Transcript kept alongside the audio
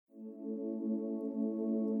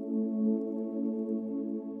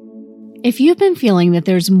If you've been feeling that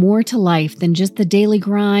there's more to life than just the daily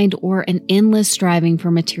grind or an endless striving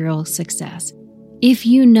for material success, if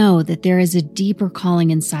you know that there is a deeper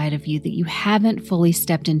calling inside of you that you haven't fully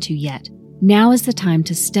stepped into yet, now is the time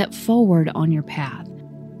to step forward on your path.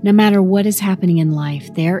 No matter what is happening in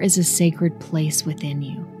life, there is a sacred place within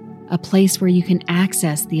you, a place where you can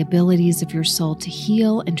access the abilities of your soul to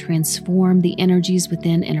heal and transform the energies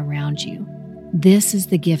within and around you. This is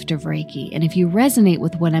the gift of Reiki, and if you resonate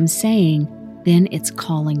with what I'm saying, then it's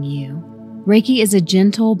calling you. Reiki is a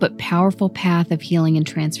gentle but powerful path of healing and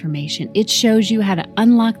transformation. It shows you how to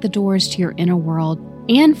unlock the doors to your inner world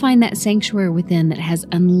and find that sanctuary within that has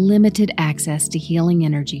unlimited access to healing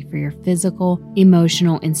energy for your physical,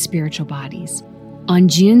 emotional, and spiritual bodies. On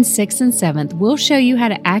June 6th and 7th, we'll show you how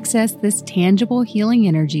to access this tangible healing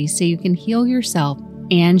energy so you can heal yourself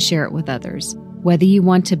and share it with others. Whether you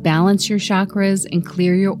want to balance your chakras and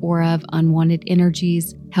clear your aura of unwanted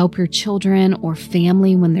energies, help your children or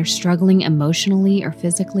family when they're struggling emotionally or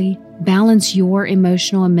physically, balance your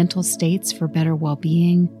emotional and mental states for better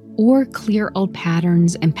well-being, or clear old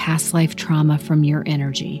patterns and past life trauma from your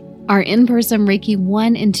energy. Our in-person Reiki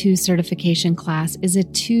 1 and 2 certification class is a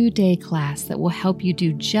 2-day class that will help you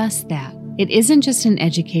do just that. It isn't just an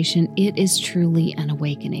education, it is truly an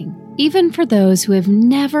awakening. Even for those who have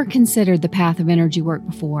never considered the path of energy work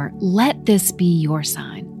before, let this be your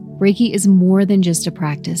sign. Reiki is more than just a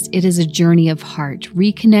practice. It is a journey of heart,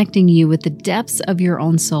 reconnecting you with the depths of your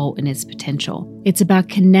own soul and its potential. It's about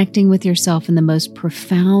connecting with yourself in the most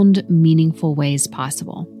profound, meaningful ways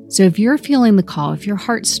possible. So if you're feeling the call, if your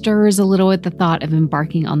heart stirs a little at the thought of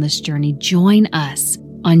embarking on this journey, join us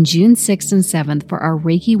on June 6th and 7th for our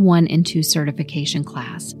Reiki 1 and 2 certification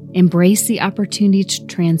class. Embrace the opportunity to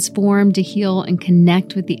transform, to heal, and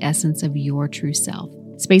connect with the essence of your true self.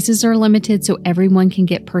 Spaces are limited so everyone can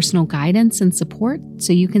get personal guidance and support,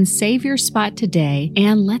 so you can save your spot today,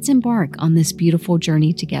 and let's embark on this beautiful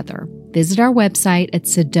journey together. Visit our website at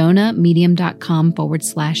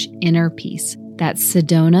sedonamedium.com/inner peace. That's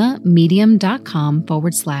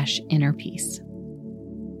sedonamedium.com/inner peace.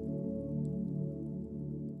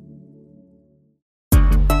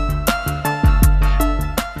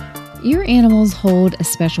 Your animals hold a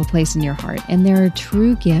special place in your heart, and they're a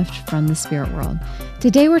true gift from the spirit world.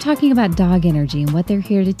 Today, we're talking about dog energy and what they're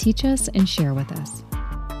here to teach us and share with us.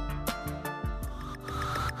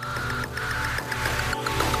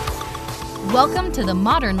 Welcome to the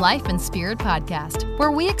Modern Life and Spirit Podcast,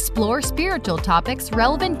 where we explore spiritual topics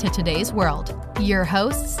relevant to today's world. Your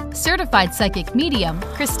hosts, certified psychic medium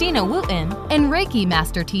Christina Wooten and Reiki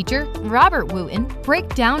master teacher Robert Wooten,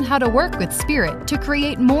 break down how to work with spirit to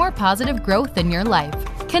create more positive growth in your life.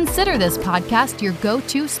 Consider this podcast your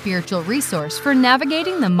go-to spiritual resource for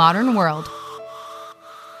navigating the modern world.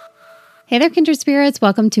 Hey there, kindred spirits.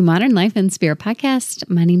 Welcome to Modern Life and Spirit Podcast.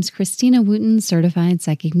 My name's Christina Wooten, certified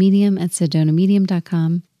psychic medium at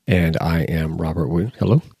sedonamedium.com. And I am Robert Wooten.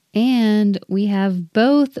 Hello. And we have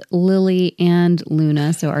both Lily and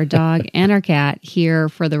Luna, so our dog and our cat, here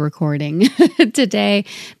for the recording. Today,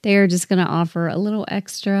 they are just going to offer a little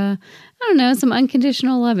extra, some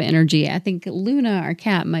unconditional love energy. I think Luna, our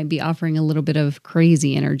cat, might be offering a little bit of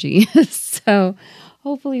crazy energy. So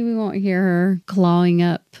hopefully we won't hear her clawing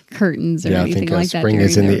up curtains or anything like that. Spring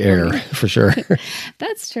is in the air, for sure.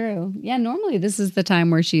 That's true. Yeah, normally this is the time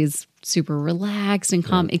where she's super relaxed and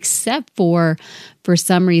calm, except for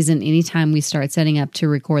some reason, anytime we start setting up to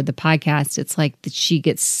record the podcast, it's like that she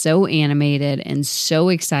gets so animated and so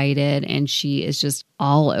excited, and she is just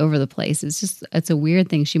all over the place. It's a weird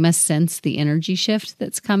thing. She must sense the energy shift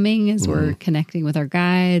that's coming as we're connecting with our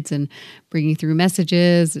guides and bringing through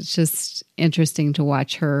messages. It's just interesting to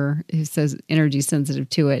watch her, who's so energy sensitive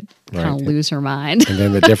to it, kind of lose her mind. And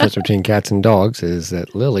then the difference between cats and dogs is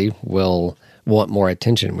that Lily will want more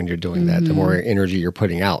attention when you're doing that. The more energy you're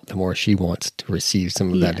putting out, the more she wants to receive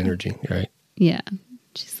some of that energy, right? Yeah.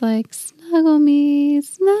 She's like, snuggle me,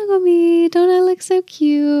 don't I look so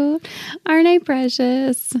cute? Aren't I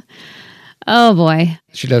precious? Oh boy.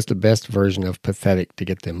 She does the best version of pathetic to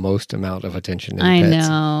get the most amount of attention in I pets.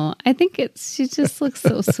 know. I think she just looks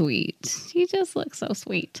so sweet. She just looks so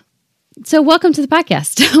sweet. So welcome to the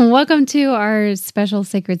podcast. Welcome to our special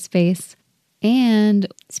sacred space. And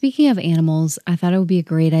speaking of animals, I thought it would be a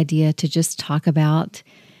great idea to just talk about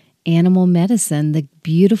animal medicine, the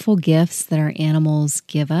beautiful gifts that our animals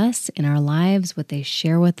give us in our lives, what they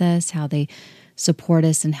share with us, how they support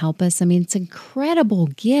us and help us. I mean, it's an incredible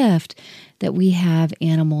gift that we have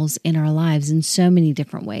animals in our lives in so many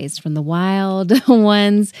different ways, from the wild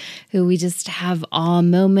ones who we just have awe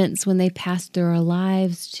moments when they pass through our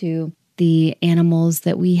lives, to the animals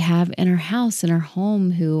that we have in our house, in our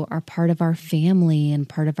home, who are part of our family and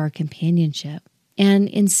part of our companionship. And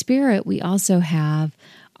in spirit, we also have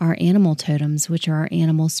our animal totems, which are our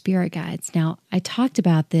animal spirit guides. Now, I talked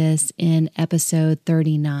about this in episode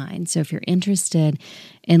 39. So if you're interested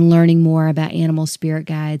in learning more about animal spirit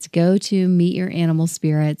guides, go to Meet Your Animal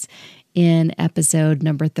Spirits in episode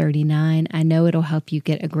number 39. I know it'll help you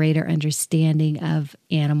get a greater understanding of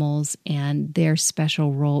animals and their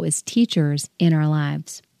special role as teachers in our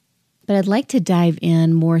lives. But I'd like to dive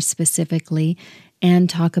in more specifically and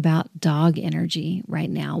talk about dog energy right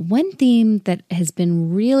now. One theme that has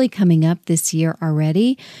been really coming up this year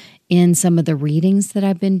already in some of the readings that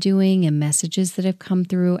I've been doing and messages that have come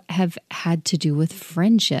through have had to do with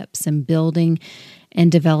friendships and building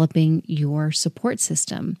and developing your support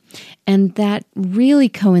system. And that really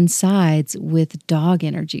coincides with dog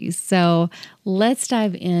energies. So let's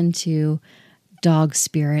dive into dog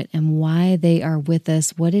spirit and why they are with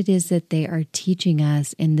us, what it is that they are teaching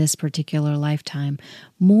us in this particular lifetime,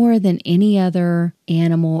 more than any other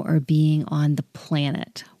animal or being on the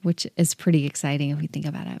planet, which is pretty exciting if we think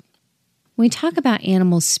about it. When we talk about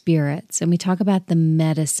animal spirits and we talk about the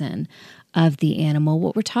medicine of the animal,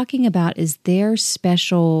 what we're talking about is their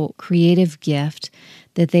special creative gift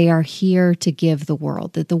that they are here to give the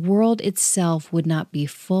world, that the world itself would not be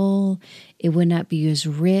full, it would not be as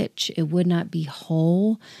rich, it would not be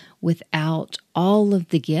whole without all of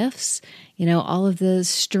the gifts, all of the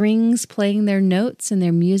strings playing their notes and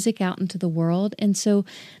their music out into the world. And so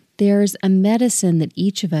there's a medicine that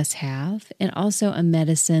each of us have, and also a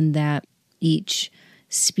medicine that each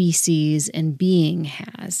species and being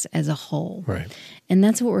has as a whole. Right. And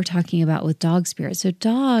that's what we're talking about with dog spirit. So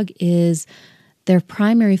their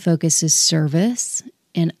primary focus is service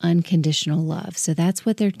and unconditional love. So that's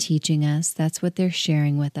what they're teaching us. That's what they're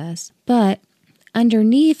sharing with us. But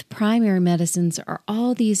underneath primary medicines are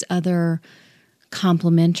all these other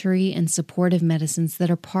complementary and supportive medicines that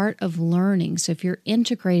are part of learning. So if you're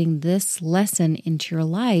integrating this lesson into your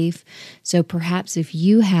life, so perhaps if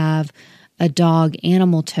you have a dog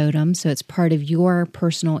animal totem, so it's part of your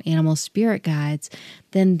personal animal spirit guides,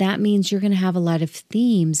 then that means you're going to have a lot of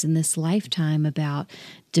themes in this lifetime about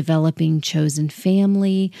developing chosen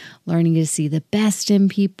family, learning to see the best in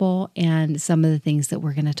people, and some of the things that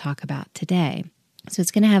we're going to talk about today. So it's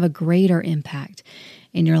going to have a greater impact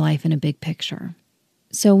in your life in a big picture.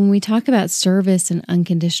 So when we talk about service and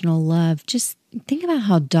unconditional love, just think about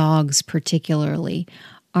how dogs particularly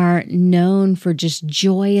are known for just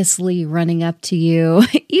joyously running up to you.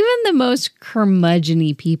 Even the most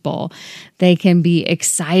curmudgeon-y people, they can be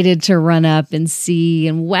excited to run up and see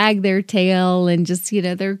and wag their tail and just,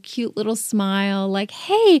 their cute little smile like,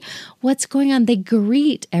 hey, what's going on? They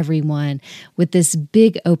greet everyone with this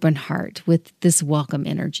big open heart, with this welcome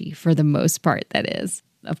energy for the most part, that is.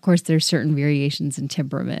 Of course, there's certain variations in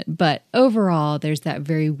temperament, but overall, there's that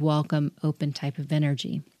very welcome, open type of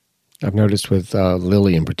energy. I've noticed with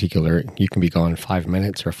Lily in particular, you can be gone 5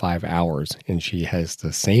 minutes or 5 hours, and she has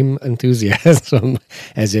the same enthusiasm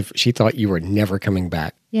as if she thought you were never coming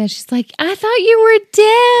back. Yeah, she's like, I thought you were dead.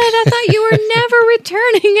 I thought you were never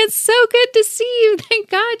returning. It's so good to see you. Thank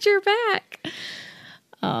God you're back.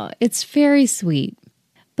 It's very sweet.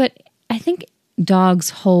 But I think dogs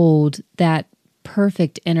hold that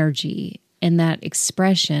perfect energy and that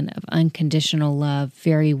expression of unconditional love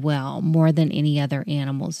very well, more than any other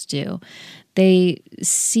animals do. They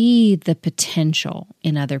see the potential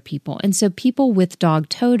in other people. And so people with dog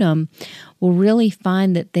totem will really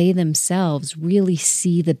find that they themselves really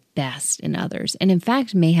see the best in others. And in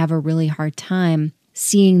fact, may have a really hard time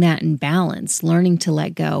seeing that in balance, learning to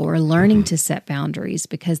let go or learning to set boundaries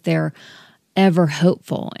because they're ever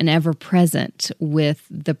hopeful and ever present with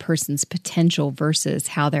the person's potential versus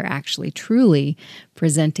how they're actually truly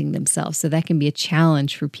presenting themselves. So that can be a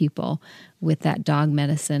challenge for people with that dog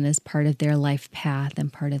medicine as part of their life path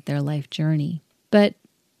and part of their life journey. But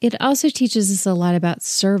it also teaches us a lot about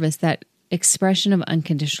service, that expression of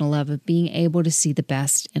unconditional love, of being able to see the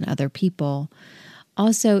best in other people.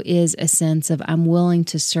 Also is a sense of I'm willing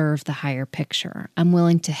to serve the higher picture. I'm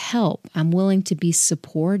willing to help. I'm willing to be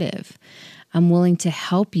supportive. I'm willing to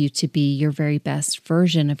help you to be your very best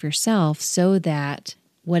version of yourself so that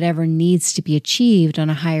whatever needs to be achieved on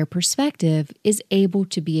a higher perspective is able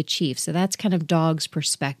to be achieved. So that's kind of dog's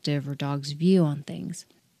perspective or dog's view on things.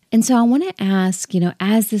 And so I want to ask,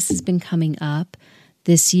 as this has been coming up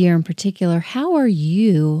this year in particular, how are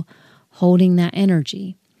you holding that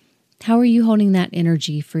energy? How are you holding that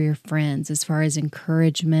energy for your friends as far as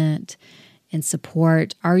encouragement and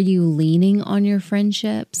support? Are you leaning on your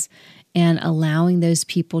friendships and allowing those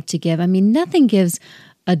people to give? I mean, nothing gives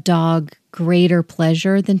a dog greater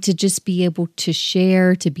pleasure than to just be able to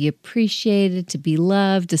share, to be appreciated, to be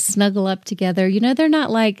loved, to snuggle up together. They're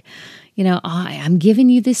not like, I'm giving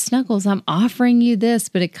you these snuggles, I'm offering you this,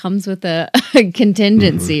 but it comes with a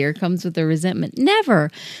contingency or comes with a resentment.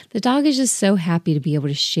 Never. The dog is just so happy to be able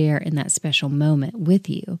to share in that special moment with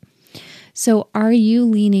you. So are you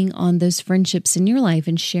leaning on those friendships in your life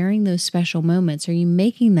and sharing those special moments? Are you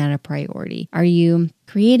making that a priority? Are you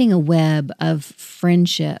creating a web of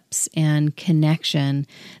friendships and connection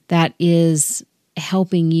that is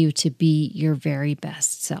helping you to be your very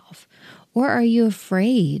best self? Or are you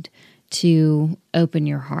afraid to open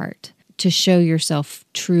your heart, to show yourself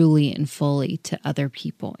truly and fully to other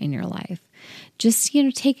people in your life? Just,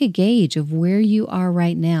 take a gauge of where you are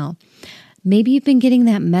right now. Maybe you've been getting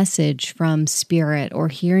that message from Spirit or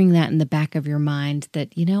hearing that in the back of your mind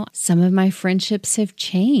that, some of my friendships have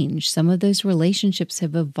changed. Some of those relationships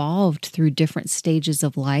have evolved through different stages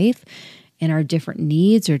of life and our different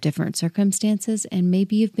needs or different circumstances. And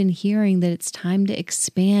maybe you've been hearing that it's time to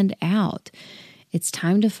expand out. It's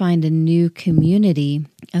time to find a new community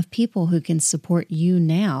of people who can support you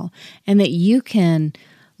now and that you can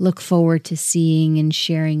look forward to seeing and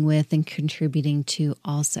sharing with and contributing to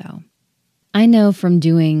also. I know from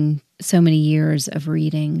doing so many years of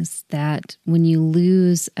readings that when you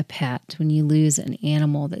lose a pet, when you lose an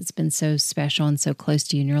animal that's been so special and so close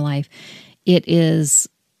to you in your life, it is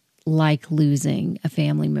like losing a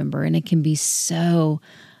family member, and it can be so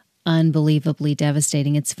unbelievably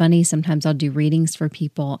devastating. It's funny, sometimes I'll do readings for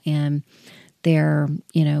people and their,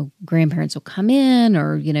 grandparents will come in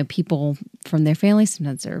or, people from their family,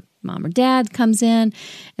 sometimes their mom or dad comes in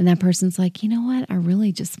and that person's like, what? I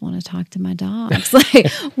really just want to talk to my dogs.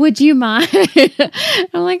 Like, would you mind?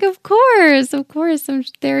 I'm like, of course.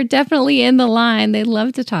 They're definitely in the line. They'd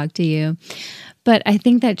love to talk to you. But I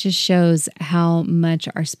think that just shows how much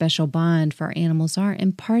our special bond for our animals are.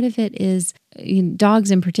 And part of it is,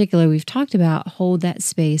 dogs in particular, we've talked about, hold that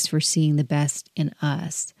space for seeing the best in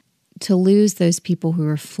us. To lose those people who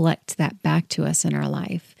reflect that back to us in our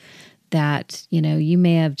life, that, you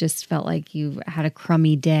may have just felt like you had a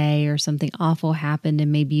crummy day or something awful happened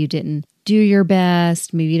and maybe you didn't do your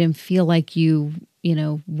best. Maybe you didn't feel like you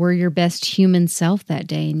were your best human self that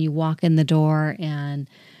day, and you walk in the door and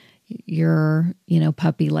your,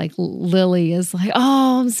 puppy like Lily is like,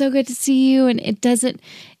 oh, I'm so good to see you. And it doesn't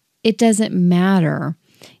matter.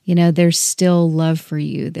 There's still love for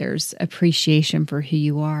you. There's appreciation for who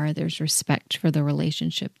you are. There's respect for the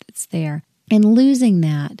relationship that's there. And losing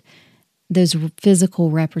that, those physical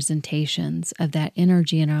representations of that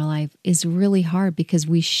energy in our life is really hard because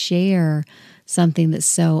we share something that's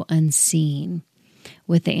so unseen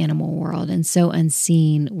with the animal world and so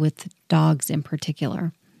unseen with dogs in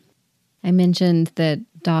particular. I mentioned that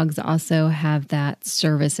dogs also have that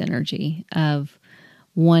service energy of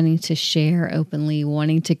wanting to share openly,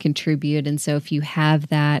 wanting to contribute. And so if you have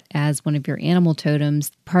that as one of your animal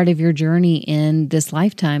totems, part of your journey in this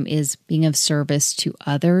lifetime is being of service to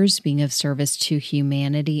others, being of service to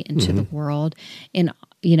humanity and to the world in,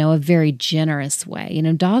 a very generous way.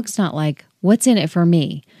 Dog's not like, what's in it for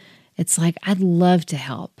me? It's like, I'd love to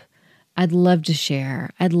help. I'd love to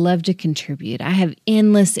share. I'd love to contribute. I have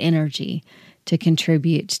endless energy to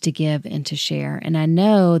contribute, to give, and to share. And I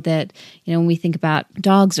know that, when we think about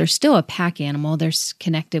dogs are still a pack animal, they're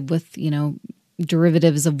connected with,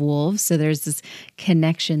 derivatives of wolves. So there's this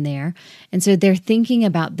connection there. And so they're thinking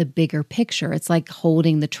about the bigger picture. It's like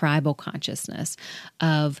holding the tribal consciousness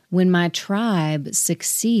of when my tribe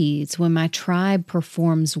succeeds, when my tribe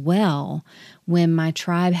performs well, when my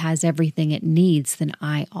tribe has everything it needs, then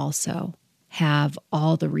I also have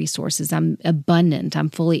all the resources. I'm abundant. I'm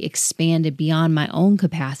fully expanded beyond my own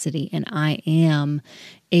capacity, and I am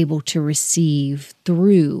able to receive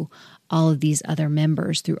through all of these other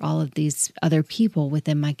members, through all of these other people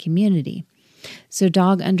within my community. So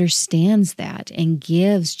dog understands that and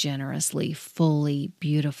gives generously, fully,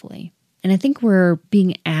 beautifully. And I think we're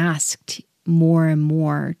being asked more and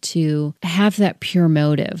more to have that pure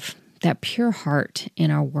motive, that pure heart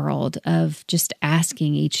in our world of just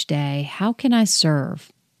asking each day, how can I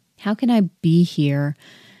serve? How can I be here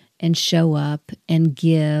and show up and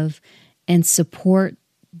give and support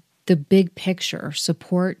the big picture,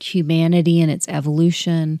 support humanity and its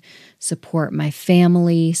evolution, support my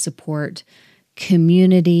family, support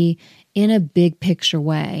community in a big picture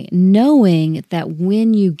way, knowing that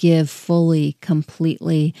when you give fully,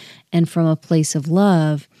 completely, and from a place of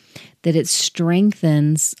love, that it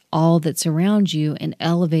strengthens all that's around you and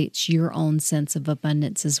elevates your own sense of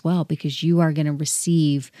abundance as well, because you are going to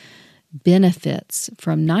receive benefits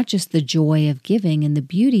from not just the joy of giving and the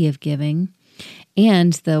beauty of giving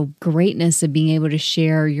and the greatness of being able to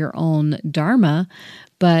share your own dharma,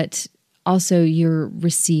 but also you're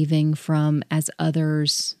receiving from, as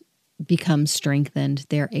others become strengthened,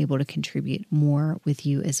 they're able to contribute more with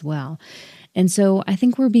you as well. And so I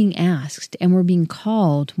think we're being asked and we're being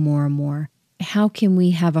called more and more, how can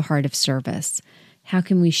we have a heart of service? How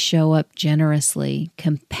can we show up generously,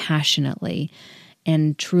 compassionately,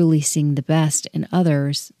 and truly seeing the best in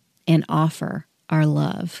others and offer our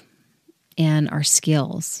love and our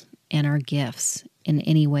skills and our gifts in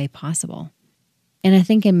any way possible? And I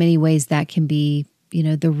think in many ways that can be,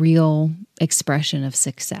 the real expression of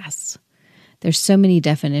success. There's so many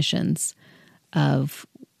definitions of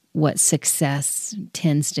what success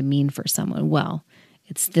tends to mean for someone. Well,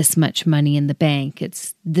 it's this much money in the bank.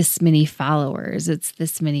 It's this many followers. It's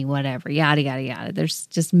this many whatever, yada, yada, yada. There's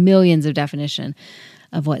just millions of definition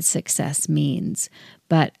of what success means.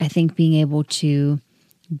 But I think being able to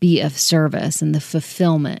be of service and the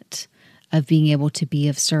fulfillment of being able to be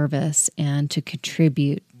of service and to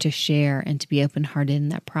contribute, to share, and to be open-hearted in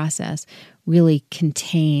that process really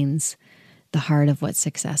contains the heart of what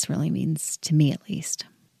success really means, to me at least.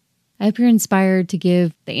 I hope you're inspired to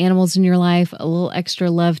give the animals in your life a little extra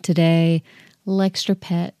love today, a little extra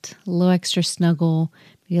pet, a little extra snuggle,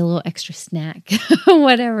 maybe a little extra snack,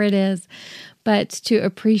 whatever it is. But to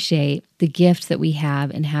appreciate the gift that we have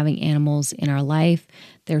in having animals in our life,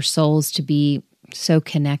 their souls to be so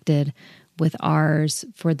connected with ours,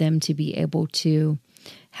 for them to be able to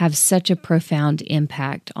have such a profound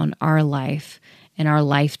impact on our life and our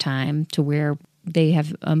lifetime, to where they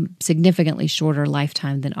have a significantly shorter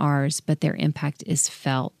lifetime than ours, but their impact is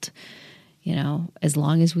felt, as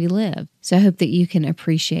long as we live. So I hope that you can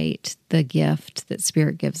appreciate the gift that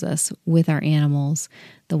Spirit gives us with our animals,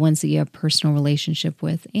 the ones that you have a personal relationship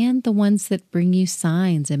with, and the ones that bring you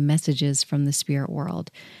signs and messages from the spirit world.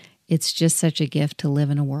 It's just such a gift to live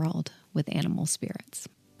in a world with animal spirits.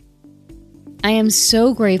 I am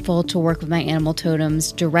so grateful to work with my animal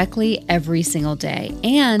totems directly every single day,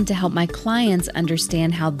 and to help my clients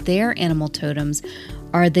understand how their animal totems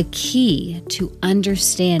are the key to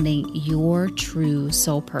understanding your true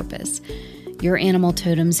soul purpose. Your animal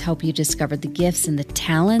totems help you discover the gifts and the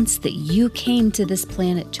talents that you came to this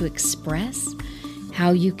planet to express,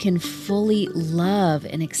 how you can fully love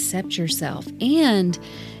and accept yourself, and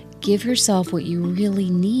give yourself what you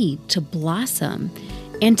really need to blossom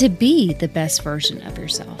and to be the best version of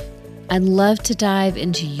yourself. I'd love to dive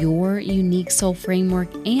into your unique soul framework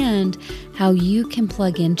and how you can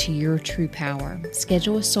plug into your true power.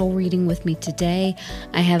 Schedule a soul reading with me today.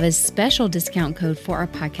 I have a special discount code for our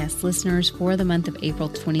podcast listeners for the month of April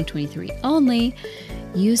 2023 only.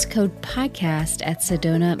 Use code podcast at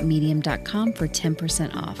sedonamedium.com for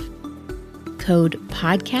 10% off. Code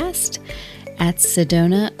podcast at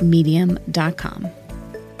sedonamedium.com.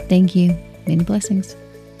 Thank you. Many blessings.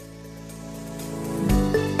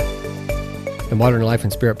 The Modern Life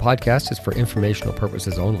and Spirit podcast is for informational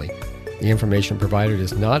purposes only. The information provided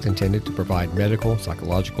is not intended to provide medical,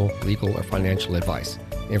 psychological, legal, or financial advice.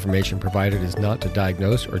 The information provided is not to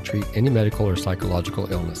diagnose or treat any medical or psychological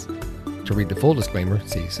illness. To read the full disclaimer,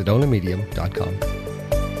 see sedonamedium.com.